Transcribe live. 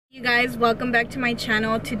You guys, welcome back to my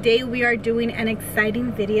channel. Today we are doing an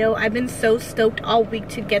exciting video. I've been so stoked all week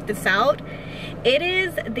to get this out. It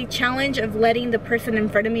is the challenge of letting the person in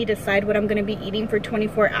front of me decide what I'm going to be eating for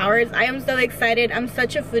 24 hours. I am so excited. I'm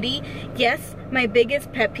such a foodie. Yes, my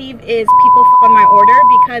biggest pet peeve is people f on my order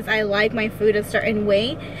because I like my food a certain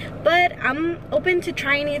way, but I'm open to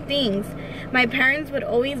trying new things. My parents would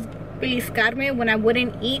always pellizcarme when I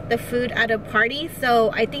wouldn't eat the food at a party, so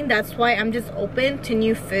I think that's why I'm just open to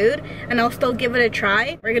new food, and I'll still give it a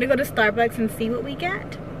try. We're gonna go to Starbucks and see what we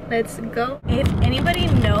get. Let's go. If anybody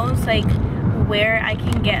knows like where I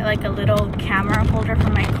can get like a little camera holder for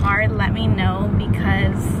my car, let me know,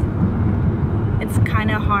 because it's kind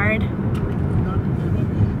of hard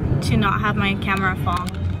to not have my camera fall.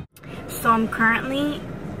 So I'm currently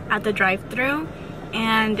at the drive-thru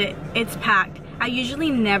and it's packed. I usually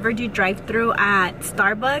never do drive-thru at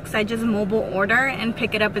Starbucks. I just mobile order and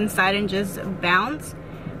pick it up inside and just bounce,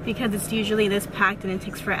 because it's usually this packed and it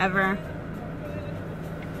takes forever.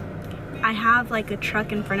 I have like a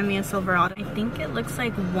truck in front of me, a Silverado. I think it looks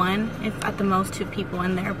like one, if at the most two people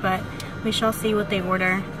in there, but we shall see what they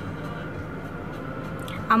order.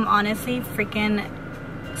 I'm honestly freaking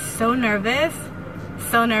so nervous.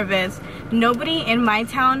 So nervous. Nobody in my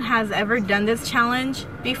town has ever done this challenge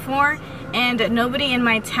before, and nobody in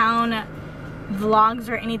my town vlogs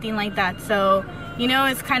or anything like that, so you know,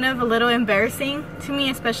 it's kind of a little embarrassing to me,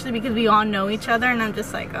 especially because we all know each other, and I'm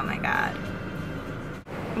just like, oh my god,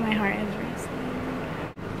 my heart is racing.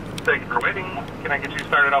 Thank you for waiting. Can I get you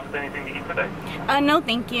started off with anything to eat today? No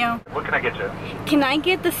thank you. What can I get you? Can I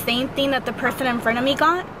get the same thing that the person in front of me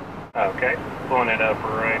got? Okay, pulling it up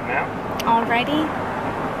right now. Alrighty.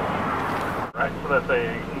 Right, so that's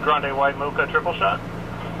a grande white mocha triple shot?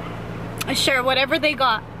 Sure, whatever they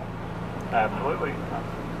got. Absolutely.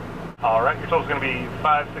 Alright, your total's gonna be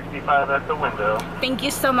 $5.65 at the window. Thank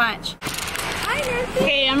you so much. Hi, Nancy.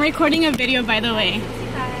 Hey, I'm recording a video, by the way.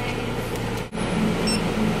 Hi.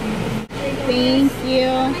 Thank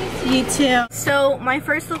you. You too. So my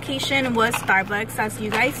first location was Starbucks, as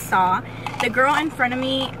you guys saw. The girl in front of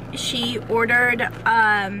me, she ordered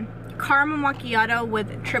caramel macchiato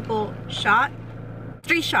with triple shot.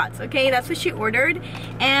 3 shots, okay? That's what she ordered.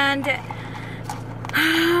 And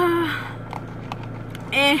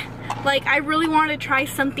like, I really wanted to try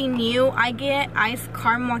something new. I get iced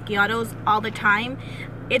caramel macchiatos all the time.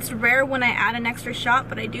 It's rare when I add an extra shot,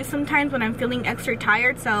 but I do sometimes when I'm feeling extra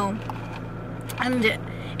tired, so, and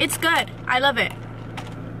it's good. I love it.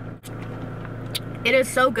 It is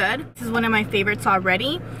so good. This is one of my favorites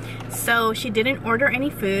already. So she didn't order any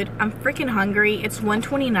food. I'm freaking hungry. It's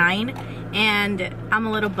 1:29 and I'm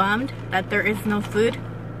a little bummed that there is no food.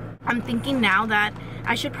 I'm thinking now that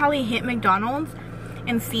I should probably hit McDonald's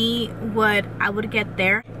and see what I would get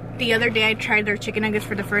there. The other day I tried their chicken nuggets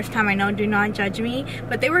for the first time. I know, do not judge me,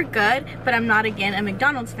 but they were good. But I'm not, again, a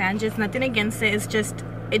McDonald's fan. Just nothing against it. It's just,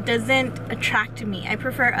 it doesn't attract me. I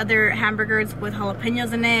prefer other hamburgers with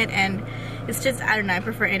jalapenos in it, and it's just, I don't know, I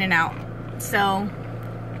prefer In-N-Out. So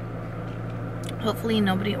hopefully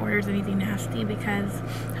nobody orders anything nasty, because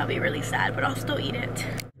I'll be really sad, but I'll still eat it.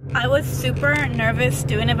 I was super nervous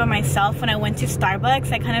doing it by myself when I went to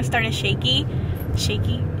Starbucks. I kind of started shaking.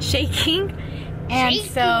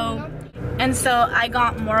 And so I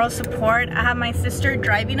got moral support. I have my sister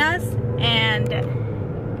driving us, and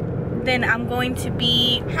then I'm going to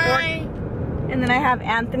be, and then I have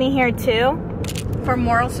Anthony here too for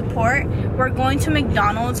moral support. We're going to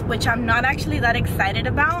McDonald's, which I'm not actually that excited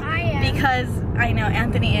about, because I know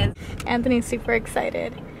Anthony is. Anthony's super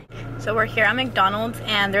excited. So we're here at McDonald's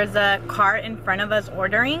and there's a cart in front of us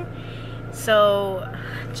ordering. So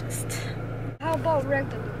just, How about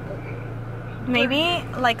regular? maybe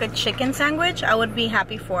like a chicken sandwich I would be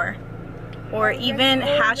happy for, or even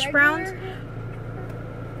hash browns.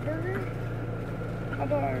 How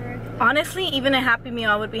about a regular? Honestly, even a Happy Meal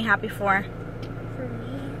I would be happy for. For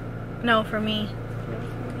me? No, for me.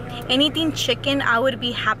 Anything chicken I would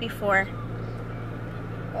be happy for.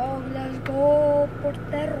 Oh, let's go,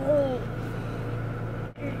 portero.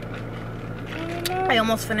 I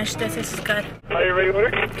almost finished this. This is good. Are you ready to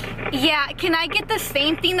order? Yeah, can I get the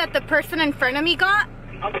same thing that the person in front of me got?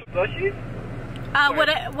 Plushies?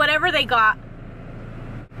 Whatever they got.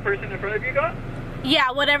 Person in front of you got? Yeah,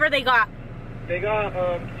 whatever they got. They got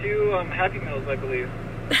 2 Happy Meals, I believe.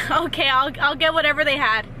 Okay, I'll get whatever they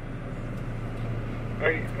had.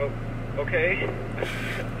 Are you, okay.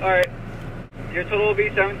 Alright. Your total will be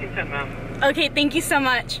 $17.10, ma'am. Okay, thank you so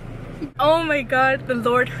much. Oh my god, the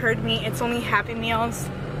Lord heard me. It's only Happy Meals.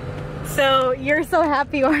 So, you're so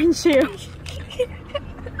happy, aren't you?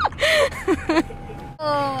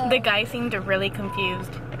 Oh. The guy seemed really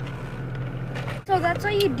confused. So that's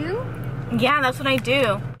what you do? Yeah, that's what I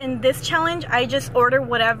do. In this challenge, I just order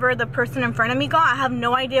whatever the person in front of me got. I have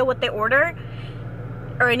no idea what they order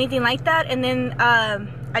or anything like that. And then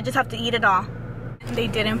I just have to eat it all. They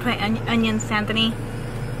didn't put onions, Anthony.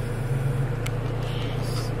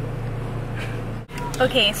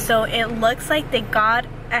 Okay, so it looks like they got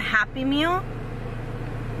a Happy Meal.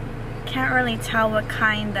 Can't really tell what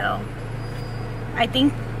kind though. I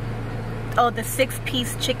think, oh, the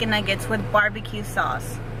 6-piece chicken nuggets with barbecue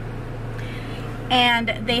sauce. And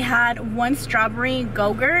they had 1 strawberry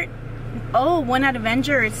Go-Gurt. Oh, 1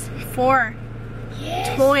 Avengers 4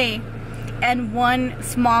 toy. And 1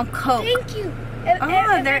 small Coke. Thank you.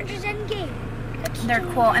 Oh, they're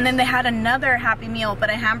cool. And then they had another Happy Meal, but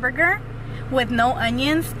a hamburger with no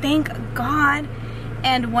onions. Thank God.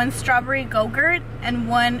 And 1 strawberry Go-Gurt and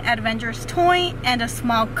 1 Avengers toy and a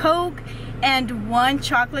small Coke and 1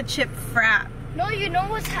 chocolate chip frap. No, you know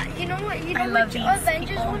what's you know what love which these Avengers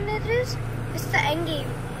people. one it is? It's the Endgame.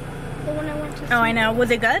 The one I went to see. Oh, I know. Was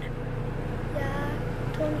it good? Yeah.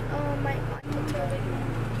 Tony, my aunt told me.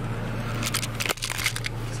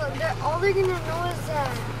 So all they're gonna know is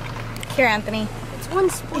that Here, Anthony. it's 1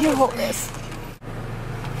 spoon. You hold this.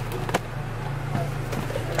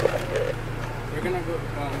 We're gonna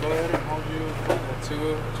go ahead and hold you the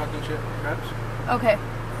 2 chocolate chip wraps. Okay.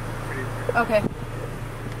 Okay.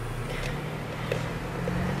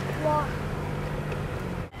 Well,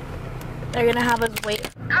 They're gonna have us wait.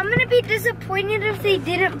 I'm gonna be disappointed if they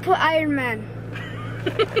didn't put Iron Man.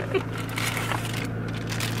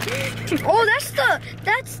 Oh, that's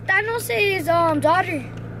Thanos' daughter.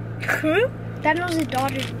 Who? Thanos'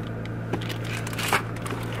 daughter.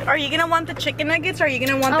 Are you gonna want the chicken nuggets or are you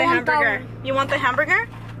gonna want the want that hamburger? You want the hamburger?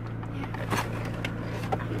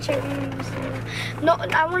 No,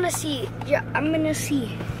 I want to see. Yeah, I'm gonna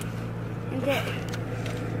see. Okay.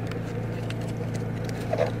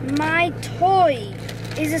 My toy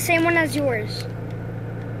is the same one as yours.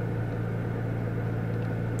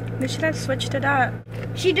 We should have switched it up.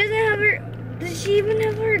 She doesn't have her. Does she even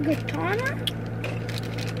have her katana?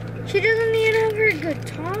 She doesn't even have her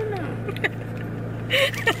katana.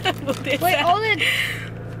 Wait,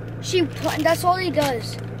 that's all he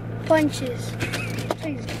does. Punches.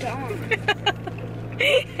 He's dumb.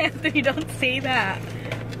 Anthony, don't say that.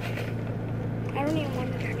 I don't even want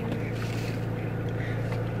it anymore.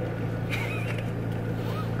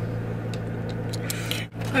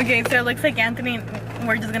 Okay, so it looks like Anthony,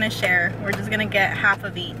 we're just gonna share. We're just gonna get half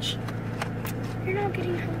of each. You're not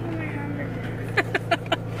getting half of my hamburger.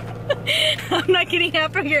 I'm not getting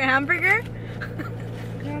half of your hamburger?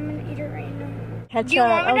 No, I'm gonna eat it right now. Ketchup. Do you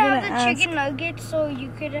want me I to was have gonna the ask. chicken nuggets so you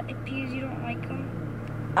could, because you don't like them?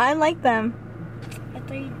 I like them. I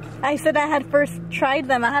thought you... I said I had first tried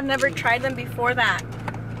them. I had never tried them before that.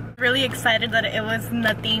 Really excited that it was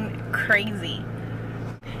nothing crazy.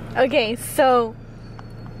 Okay, so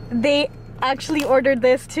they actually ordered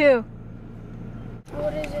this too.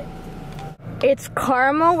 What is it? It's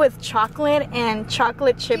caramel with chocolate and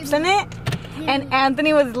chocolate chips in it. And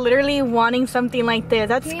Anthony was literally wanting something like this.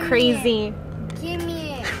 That's Give me crazy. Give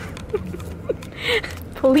me it.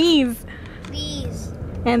 Please. Please.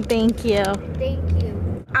 And thank you. Thank you.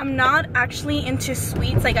 I'm not actually into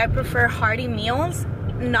sweets. Like, I prefer hearty meals.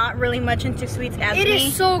 Not really much into sweets, Anthony. It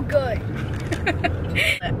is so good.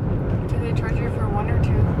 Do they charge you for 1 or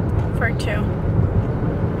 2? For 2.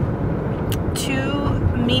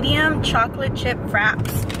 2 medium chocolate chip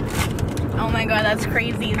wraps. Oh my god, that's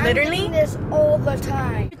crazy. Literally, I'm doing this all the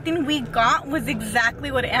time. everything we got was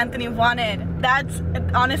exactly what Anthony wanted. That's,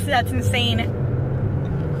 honestly, that's insane.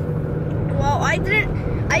 Well, I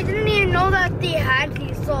didn't even know that they had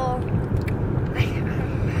these, so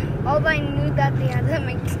all I knew that they had them.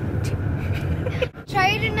 Try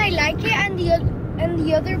it and I like it, and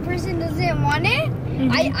the other person doesn't want it.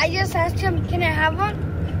 I just asked him, can I have one?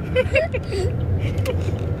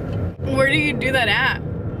 Where do you do that at?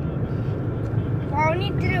 I only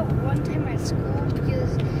did it one time at school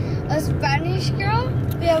because a Spanish girl,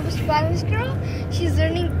 we have a Spanish girl, she's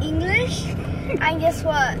learning English, and guess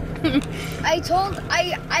what?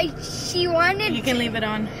 She wanted. You can leave it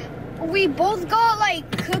on. We both got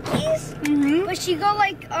like cookies, but she got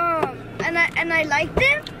like and I liked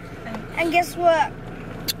them, and guess what?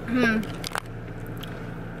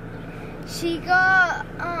 She got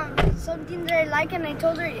something that I like, and I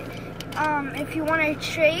told her if you want to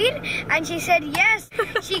trade, and she said yes.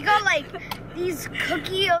 She got like these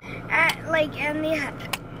cookies, and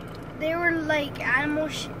they were like animal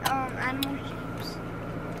shapes.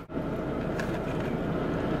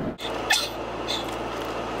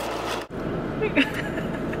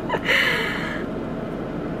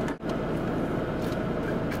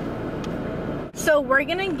 So we're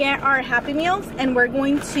gonna get our Happy Meals and we're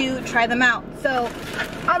going to try them out. So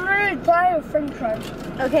I'm gonna try a French fries.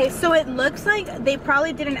 okay, so it looks like they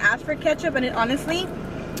probably didn't ask for ketchup, and it honestly,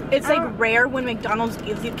 it's like rare when McDonald's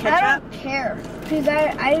gives you ketchup. I don't care, because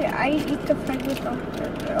I eat the fries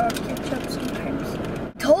without ketchup sometimes.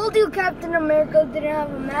 Told you Captain America didn't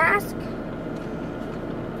have a mask.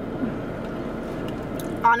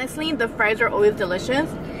 Honestly, the fries are always delicious.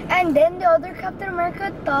 And then the other Captain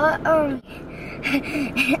America thought,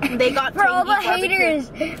 they got for all the haters,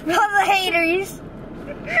 for all the haters.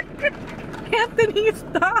 Anthony,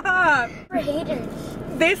 stop. For haters.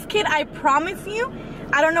 This kid, I promise you,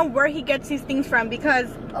 I don't know where he gets these things from because...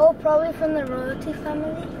 Oh, probably from the royalty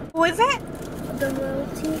family. Who is it? The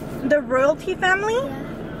royalty. The royalty family?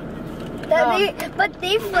 Yeah. But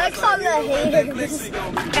they flex on the haters.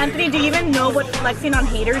 Anthony, do you even know what flexing on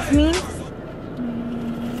haters means?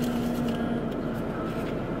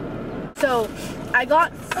 So, I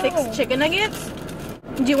got 6 chicken nuggets.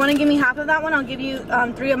 Do you want to give me half of that one? I'll give you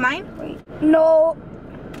 3 of mine. No.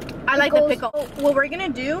 I like the pickle. What we're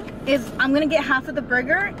going to do is I'm going to get half of the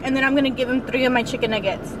burger and then I'm going to give him 3 of my chicken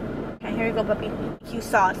nuggets. Okay, here you go, puppy. Barbecue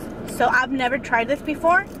sauce. So, I've never tried this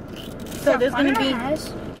before. So, this is going to be...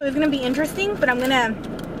 So it's gonna be interesting, but I'm gonna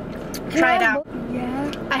try it out.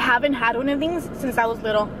 Yeah. I haven't had one of these since I was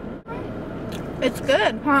little. It's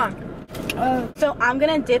good, huh? So I'm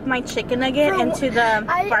gonna dip my chicken nugget into the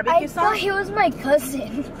barbecue sauce. I thought he was my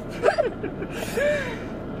cousin.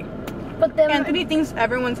 But then Anthony thinks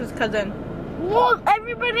everyone's his cousin. Well,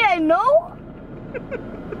 everybody I know.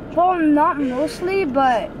 Well, not mostly,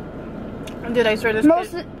 but Dude, I swear this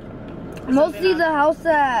mostly the house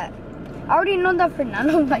that. I already know that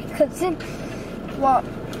Fernando's my cousin. Well,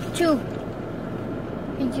 2.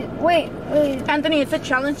 Wait. Anthony, it's a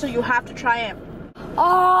challenge, so you have to try it.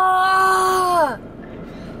 Oh!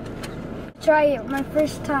 Try it, my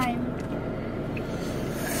first time.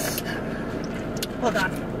 Hold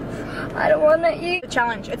on. I don't want to eat. The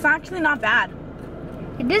challenge. It's actually not bad.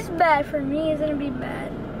 It is bad for me. It's gonna be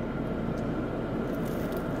bad.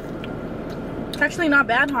 It's actually not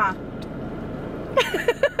bad, huh?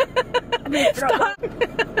 Stop.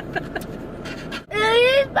 It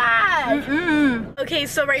is bad. Okay,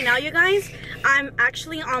 so right now, you guys, I'm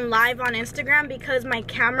actually on live on Instagram because my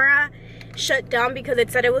camera shut down because it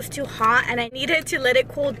said it was too hot and I needed to let it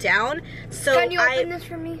cool down. So Can you open this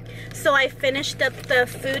for me? So I finished up the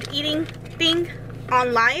food eating thing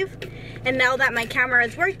on live, and now that my camera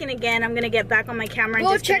is working again, I'm gonna get back on my camera and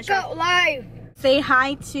go just check out live. Say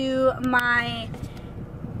hi to my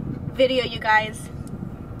video, you guys.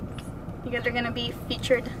 You guys are gonna be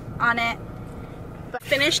featured on it. But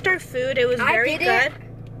finished our food. It was very good.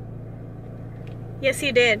 Yes,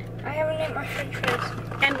 you did. I haven't ate my french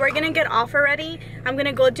fries. And we're gonna get off already. I'm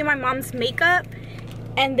gonna go do my mom's makeup,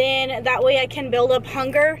 and then that way I can build up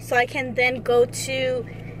hunger so I can then go to,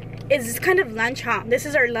 it's kind of lunch, huh? This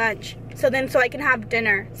is our lunch. So I can have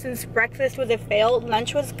dinner. Since breakfast was a fail,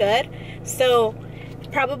 lunch was good. So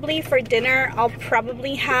probably for dinner, I'll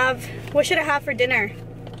probably have, what should I have for dinner?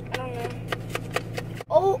 I don't know.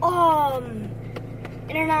 Oh,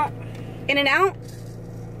 In-N-Out. In-N-Out?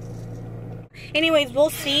 Anyways, we'll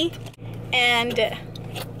see. And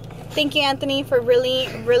thank you, Anthony, for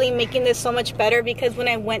really making this so much better, because when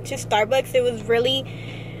I went to Starbucks, it was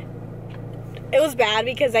bad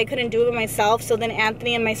because I couldn't do it myself. So then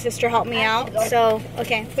Anthony and my sister helped me out. So,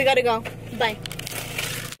 okay, we gotta go. Bye.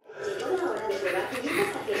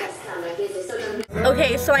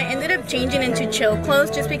 Okay, so I ended up changing into chill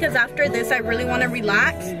clothes just because after this I really want to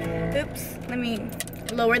relax. Oops, let me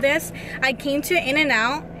lower this. I came to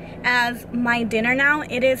In-N-Out as my dinner now.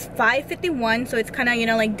 It is 5:51, so it's kind of, you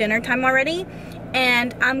know, like dinner time already.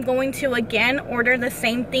 And I'm going to again order the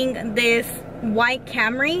same thing this white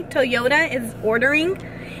Camry Toyota is ordering,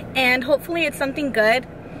 and hopefully it's something good.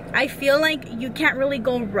 I feel like you can't really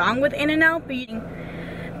go wrong with In-N-Out,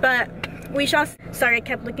 but we shall. Sorry, I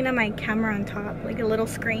kept looking at my camera on top, like a little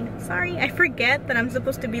screen. Sorry, I forget that I'm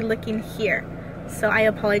supposed to be looking here, so I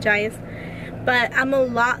apologize. But I'm a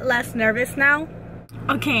lot less nervous now.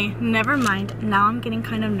 Okay, never mind. Now I'm getting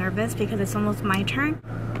kind of nervous because it's almost my turn.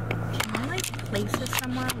 Can I like place this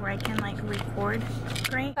somewhere where I can like record?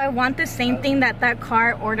 Great. I want the same thing that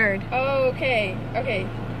car ordered. Oh, okay. Okay.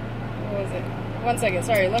 What was it? 1 second.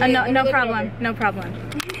 Sorry. Let me. No problem. No problem.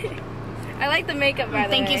 I like the makeup, by the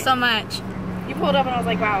way. Thank you so much. You pulled up and I was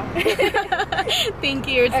like, wow. Thank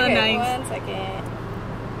you. You're so nice. 1 second.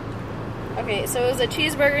 Okay, so it was a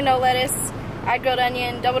cheeseburger, no lettuce. Add grilled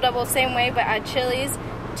onion, double, same way, but add chilies,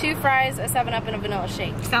 2 fries, a 7-Up, and a vanilla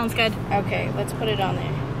shake. Sounds good. Okay, let's put it on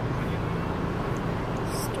there.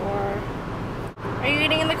 Store. Are you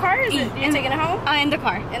eating in the car? Or is it, you're taking it home? In the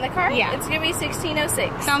car. In the car? Yeah. It's gonna be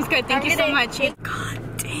 $16.06. Sounds good. Thank you so much. Day. God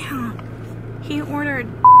damn. He ordered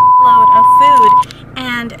a load of food.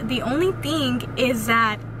 And the only thing is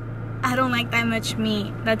that I don't like that much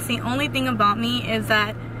meat. That's the only thing about me, is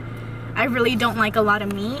that I really don't like a lot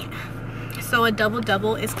of meat. So a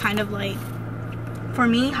double is kind of like for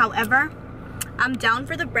me. However, I'm down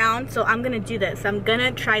for the brown, so I'm gonna do this. I'm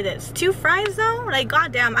gonna try this. 2 fries though? Like,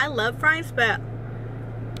 goddamn, I love fries, but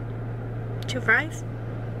 2 fries?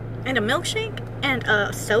 And a milkshake? And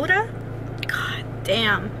a soda? God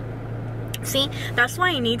damn. See, that's why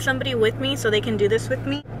I need somebody with me so they can do this with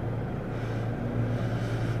me.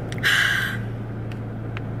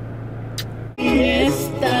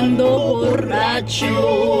 Estando borracho,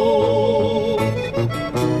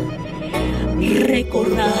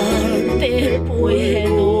 recordarte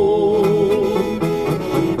puedo.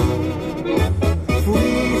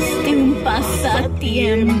 Fuiste un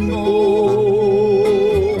pasatiempo,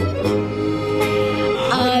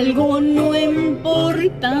 algo no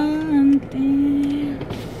importante.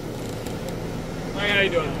 Hi, how you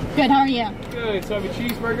doing? Good, how are you? Good. So I have a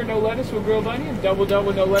cheeseburger, no lettuce with grilled onions, double,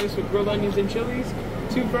 no lettuce with grilled onions and chilies,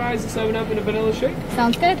 2 fries, a 7-Up, and a vanilla shake.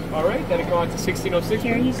 Sounds good. All right, that'll go on to $16.06.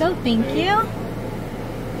 Here you go, thank you.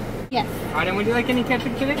 Yes. All right, and would you like any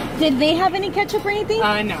ketchup today? Did they have any ketchup or anything?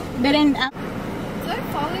 No. They didn't. Did I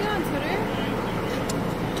follow you on Twitter?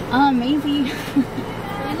 Maybe.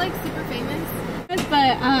 Are you like super famous?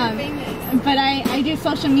 But Famous. but I do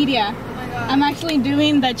social media. Oh my god. I'm actually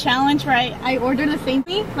doing the challenge where I order the same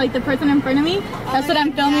thing, like the person in front of me. That's what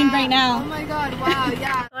I'm filming right now. Oh my god, wow,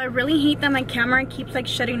 yeah. I really hate that my camera keeps like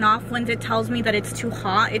shutting off when it tells me that it's too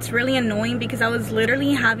hot. It's really annoying because I was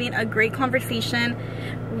literally having a great conversation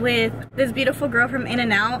with this beautiful girl from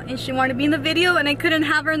In-N-Out, and she wanted to be in the video, and I couldn't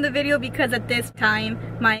have her in the video because at this time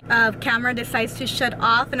my camera decides to shut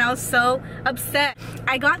off, and I was so upset.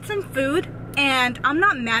 I got some food and I'm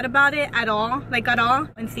not mad about it at all, like at all,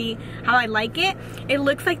 and see how I like it. It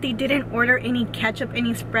looks like they didn't order any ketchup,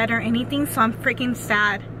 any spread or anything, so I'm freaking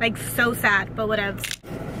sad, like so sad, but whatever.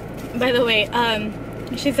 By the way,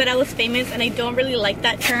 she said I was famous, and I don't really like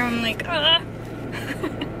that term. I'm like,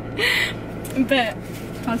 but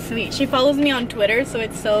how sweet. She follows me on Twitter, so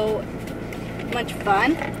it's so much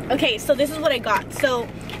fun. Okay, so this is what I got. So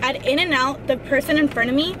at In-N-Out, the person in front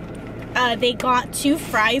of me, they got 2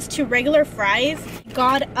 fries, 2 regular fries,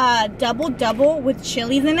 got a double with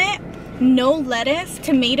chilies in it, no lettuce,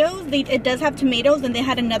 tomatoes. It does have tomatoes, and they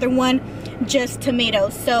had another one just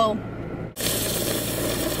tomatoes. So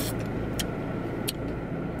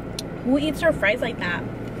who eats their fries like that?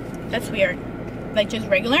 That's weird. Like just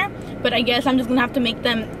regular, but I guess I'm just gonna have to make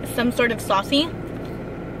them some sort of saucy.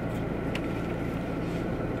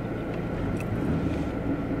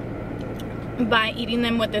 By eating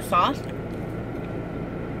them with this sauce.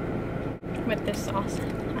 With this sauce.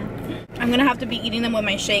 I'm gonna have to be eating them with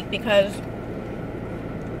my shake because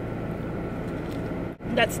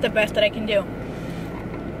that's the best that I can do.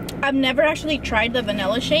 I've never actually tried the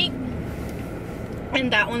vanilla shake,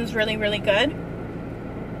 and that one's really, really good.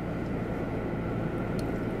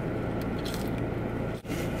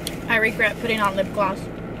 I regret putting on lip gloss.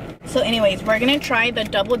 So anyways, we're gonna try the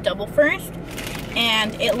double first,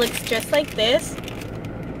 and it looks just like this.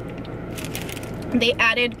 They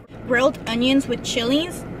added grilled onions with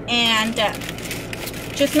chilies and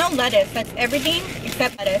just no lettuce. That's everything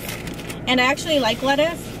except lettuce. And I actually like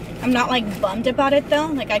lettuce. I'm not like bummed about it though,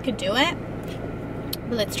 like I could do it.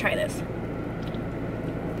 But let's try this.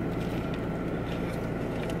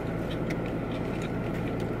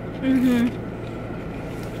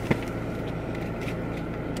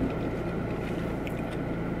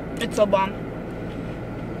 It's so bomb.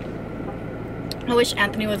 I wish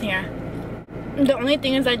Anthony was here. The only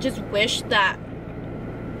thing is I just wish that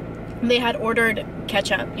they had ordered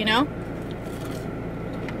ketchup, you know?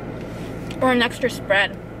 Or an extra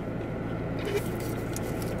spread.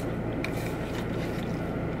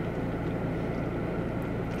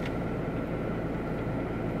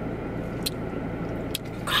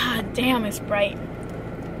 God damn, it's bright.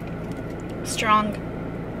 Strong.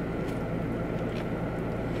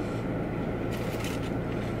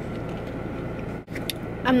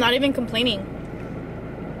 I'm not even complaining.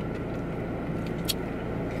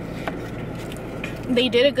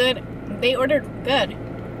 They ordered good.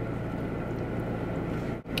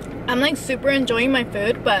 I'm like super enjoying my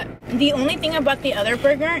food, but the only thing about the other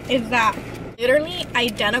burger is that literally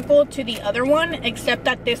identical to the other one, except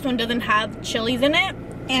that this one doesn't have chilies in it,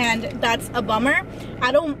 and that's a bummer.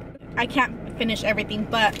 I can't finish everything,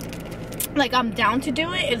 but like I'm down to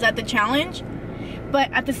do it. Is that the challenge? But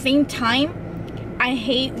at the same time, I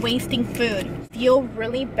hate wasting food. Feel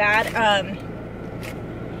really bad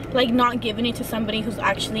like not giving it to somebody who's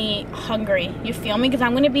actually hungry. You feel me? Because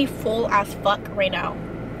I'm gonna be full as fuck right now.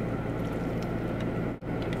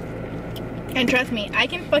 And trust me, I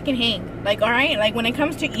can fucking hang. Like, alright? Like, when it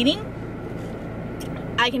comes to eating,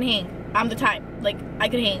 I can hang. I'm the type. Like, I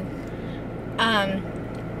can hang.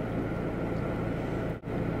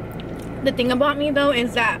 The thing about me, though,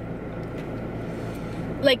 is that,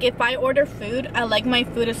 like, if I order food, I like my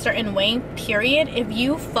food a certain way, period. If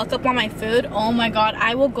you fuck up on my food, oh my god,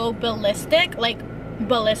 I will go ballistic. Like,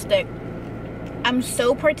 ballistic. I'm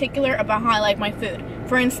so particular about how I like my food.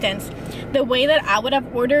 For instance, the way that I would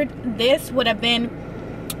have ordered this would have been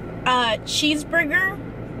a cheeseburger,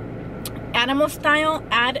 animal style,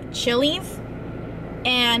 add chilies,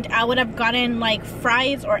 and I would have gotten like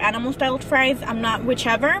fries or animal style fries, I'm not,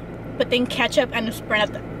 whichever, but then ketchup and a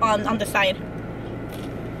spread on the side,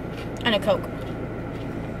 and a Coke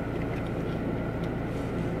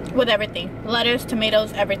with everything, lettuce,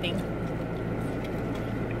 tomatoes, everything.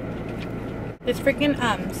 This freaking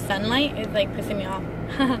sunlight is like pissing me off.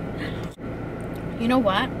 You know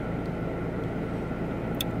what?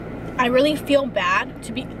 I really feel bad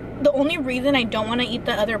to be. The only reason I don't want to eat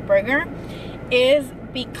the other burger is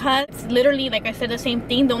because literally, like I said, the same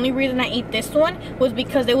thing. The only reason I ate this one was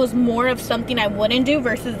because it was more of something I wouldn't do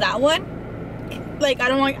versus that one. Like,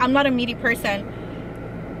 I'm not a meaty person,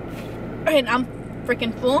 and I'm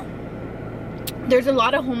freaking full. There's a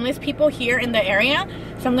lot of homeless people here in the area,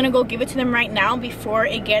 so I'm gonna go give it to them right now before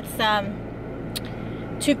it gets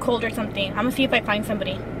too cold or something. I'm gonna see if I find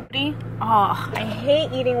somebody. Oh, I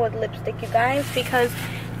hate eating with lipstick, you guys, because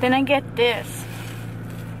then I get this.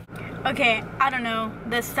 Okay, I don't know,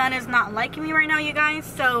 the sun is not liking me right now, you guys,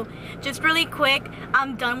 so just really quick,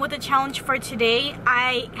 I'm done with the challenge for today.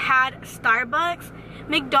 I had Starbucks,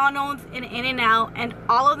 McDonald's, and In-N-Out, and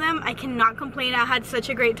all of them, I cannot complain. I had such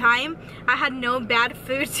a great time. I had no bad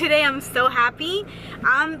food today. I'm so happy.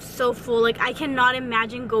 I'm so full. Like, I cannot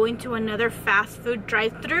imagine going to another fast food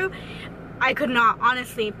drive-thru. I could not,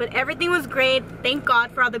 honestly, but everything was great. Thank God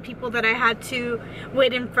for all the people that I had to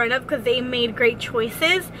wait in front of, because they made great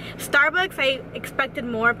choices. Starbucks, I expected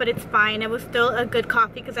more, but it's fine. It was still a good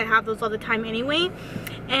coffee because I have those all the time anyway.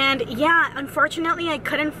 And yeah, unfortunately, I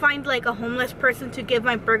couldn't find like a homeless person to give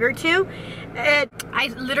my burger to. I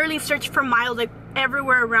literally searched for miles, like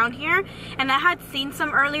everywhere around here, and I had seen some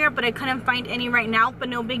earlier, but I couldn't find any right now. But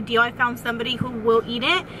no big deal, I found somebody who will eat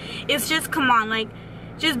it. It's just, come on, like,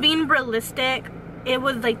 just being realistic, it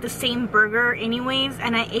was like the same burger anyways,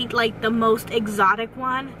 and I ate like the most exotic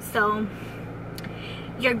one, so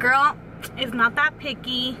your girl is not that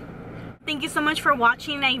picky. Thank you so much for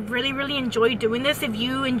watching. I really enjoyed doing this. If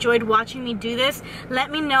you enjoyed watching me do this,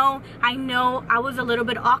 let me know. I know I was a little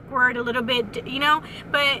bit awkward, a little bit, you know,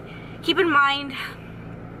 but keep in mind,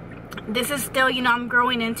 this is still, you know, I'm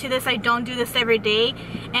growing into this. I don't do this every day,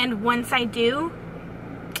 and once I do,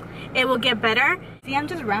 it will get better. See, I'm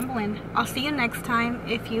just rambling. I'll see you next time.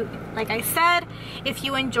 If you, like I said, if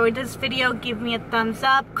you enjoyed this video, give me a thumbs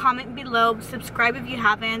up, comment below, subscribe if you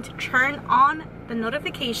haven't, turn on the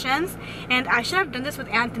notifications, and I should have done this with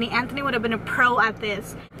Anthony. Anthony would have been a pro at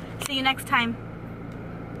this. See you next time.